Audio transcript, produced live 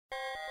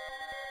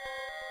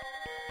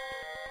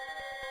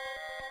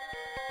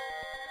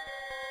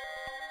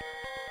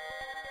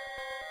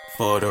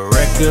For the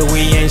record,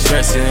 we ain't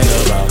stressing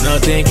about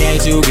nothing,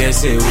 can't you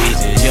guess it? We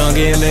just young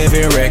and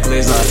living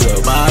reckless. Lots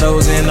of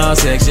bottles in our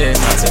section,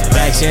 lots of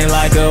action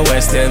like a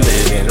western.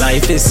 Living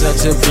life is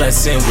such a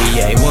blessing.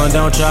 We ain't one,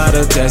 don't try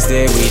to test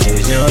it. We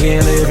just young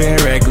and living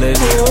reckless.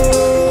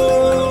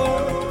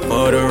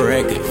 For the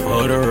record,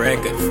 for the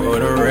record, for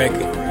the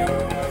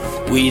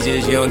record, we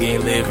just young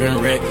and living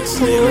reckless,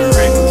 living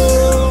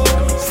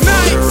reckless.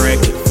 For the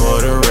record,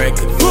 for the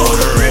record, for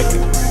the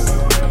record,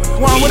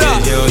 Waun, we what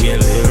up? just young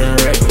and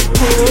living reckless.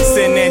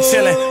 Sitting there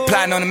chillin',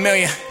 plotting on $1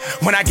 million.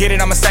 When I get it,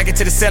 I'ma stack it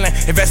to the ceiling.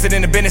 Invested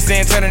in the business,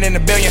 then turn it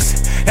into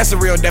billions. That's the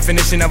real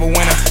definition of a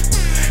winner.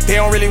 They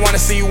don't really wanna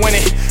see you win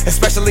it,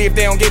 especially if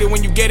they don't get it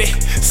when you get it.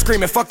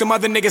 Screaming, fuck them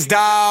other niggas,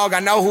 dog.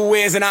 I know who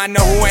is and I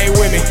know who ain't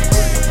with me.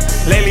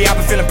 Lately I've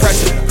been feeling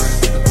pressure.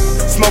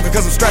 Smoking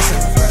cause I'm stressing.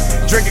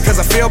 Drinking cause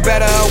I feel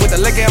better. With the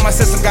liquor in my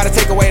system, gotta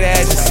take away the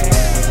edges.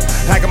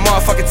 Like a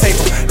motherfucking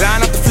table.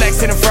 Line up the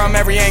flex, hitting from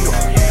every angle.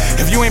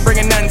 If you ain't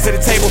bringing nothing to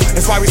the table,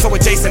 that's why we so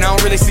adjacent. I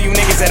don't really see you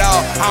niggas at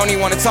all. I don't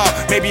even wanna talk.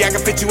 Maybe I can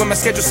fit you in my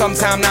schedule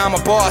sometime. Now I'm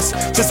a boss.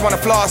 Just wanna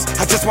floss,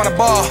 I just wanna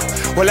ball.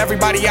 Well,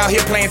 everybody out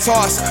here playing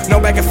toss. No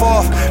back and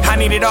forth. I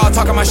need it all.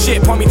 Talking my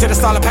shit. Point me to the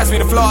stall and pass me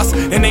the floss.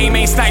 The name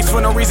ain't Snipes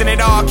for no reason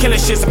at all. Killing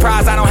shit.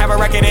 Surprised I don't have a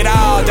record at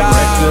all, dog.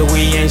 Record,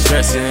 we ain't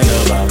stressing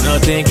about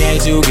nothing,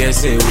 can't you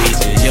guess it? We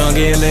just young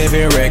and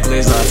living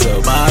reckless. Lots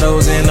of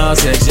bottles in our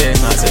section,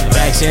 lots of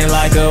action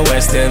like a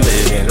western.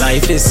 Living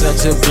life is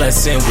such a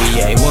blessing.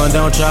 We ain't one,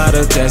 don't try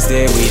to test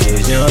it. We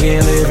just young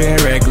and living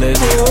reckless.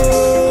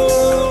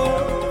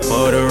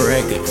 For the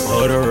record,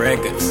 for the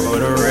record, for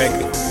the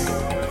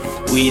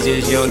record, we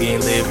just young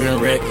and living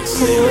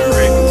reckless, living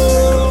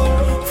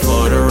reckless.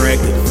 For the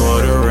record,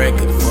 for the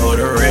record, for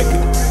the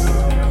record,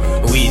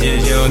 we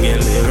just young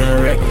and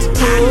living reckless.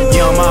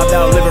 Young mobbed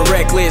out, living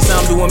reckless.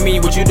 I'm doing me,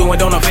 what you doing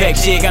don't affect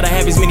shit. Gotta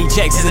have as many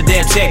checks as a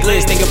damn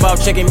checklist. Think about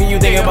checking me, you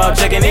think about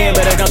checking in.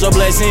 Better count your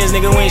blessings,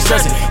 nigga, we ain't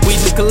stressing. We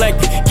just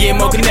collected, get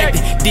more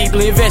connected,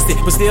 deeply invested,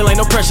 but still ain't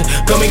no pressure.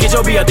 Come and get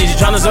your beat, I think you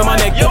tryna sell my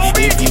neck.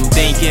 If you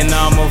thinking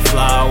I'm a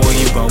flower,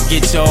 you gon'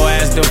 get your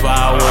ass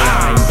devoured.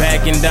 I ain't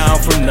backing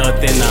down from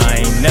nothing,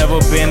 I ain't never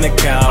been a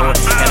coward.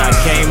 And I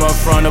came up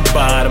from the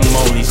bottom,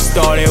 only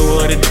started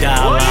with $1.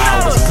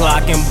 I was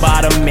clocking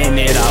by the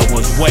minute, I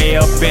was way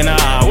up in an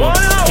hour.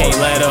 Can't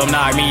let them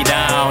knock me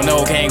down,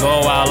 no, can't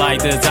go out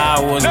like the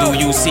towers. Do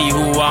you see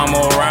who I'm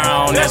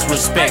around? That's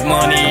respect,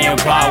 money, and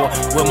power.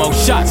 With more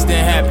shots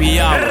than happy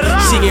hour.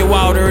 She get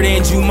wilder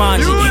than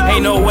Jumanji.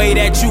 Ain't no way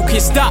that you can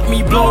stop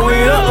me. Blow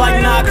it up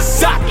like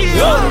Nagasaki.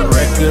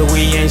 Record,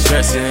 we ain't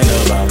stressing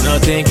about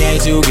nothing,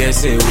 can't you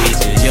guess it? We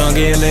just young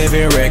and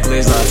living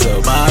reckless. Lots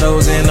of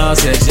bottles in our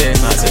section,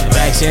 lots of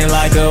action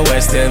like a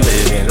western.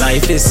 Living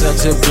life is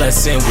such a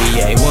blessing.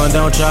 We ain't one,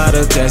 don't try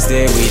to test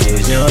it. We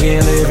just young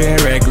and living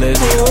reckless.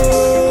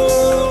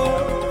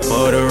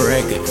 For the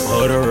record,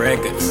 for the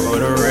record, for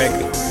the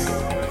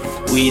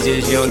record, we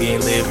just young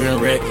and living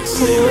reckless,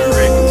 living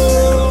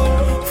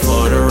reckless.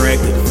 For the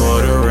record,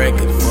 for the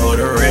record, for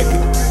the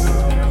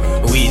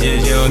record, we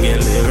just young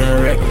and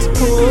living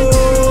reckless.